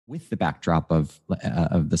with the backdrop of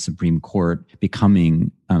the Supreme Court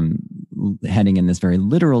becoming heading in this very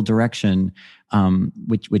literal direction,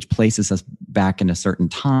 which places us back in a certain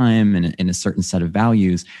time and in a certain set of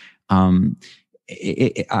values. I'm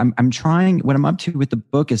trying. What I'm up to with the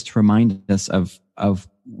book is to remind us of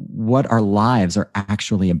what our lives are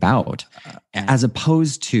actually about, as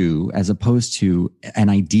opposed to an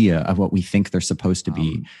idea of what we think they're supposed to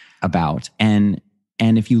be about. And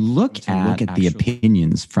if you look at the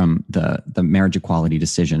opinions from the marriage equality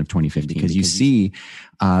decision of 2015, because you see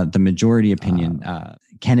the majority opinion,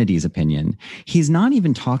 Kennedy's opinion, he's not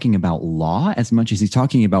even talking about law as much as he's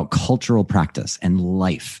talking about cultural practice and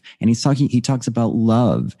life. And he talks about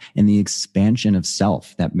love and the expansion of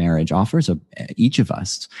self that marriage offers each of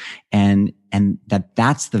us. And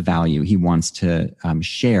that's the value he wants to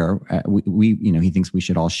share. He thinks we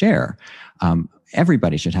should all share.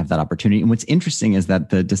 Everybody should have that opportunity. And what's interesting is that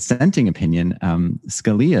the dissenting opinion,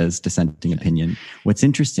 Scalia's dissenting opinion, what's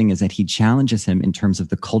interesting is that he challenges him in terms of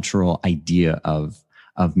the cultural idea of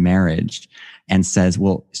marriage and says,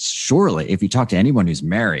 well, surely if you talk to anyone who's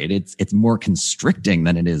married, it's more constricting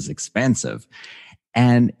than it is expansive.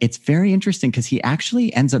 And it's very interesting because he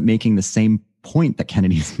actually ends up making the same point that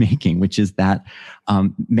Kennedy's making, which is that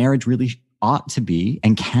marriage really ought to be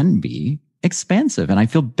and can be expansive. And I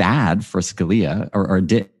feel bad for Scalia,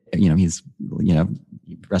 he's,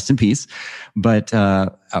 rest in peace. But,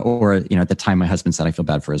 at the time my husband said, I feel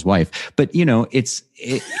bad for his wife, but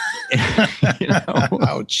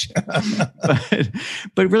ouch.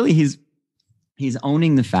 but really he's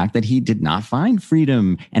owning the fact that he did not find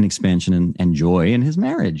freedom and expansion and joy in his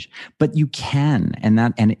marriage, but you can.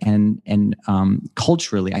 And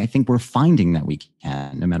culturally, I think we're finding that we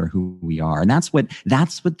can, no matter who we are. And that's what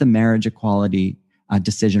the marriage equality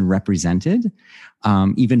decision represented,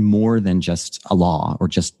 even more than just a law or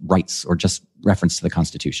just rights or just reference to the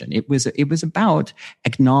Constitution. It was about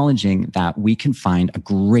acknowledging that we can find a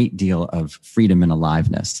great deal of freedom and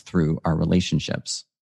aliveness through our relationships.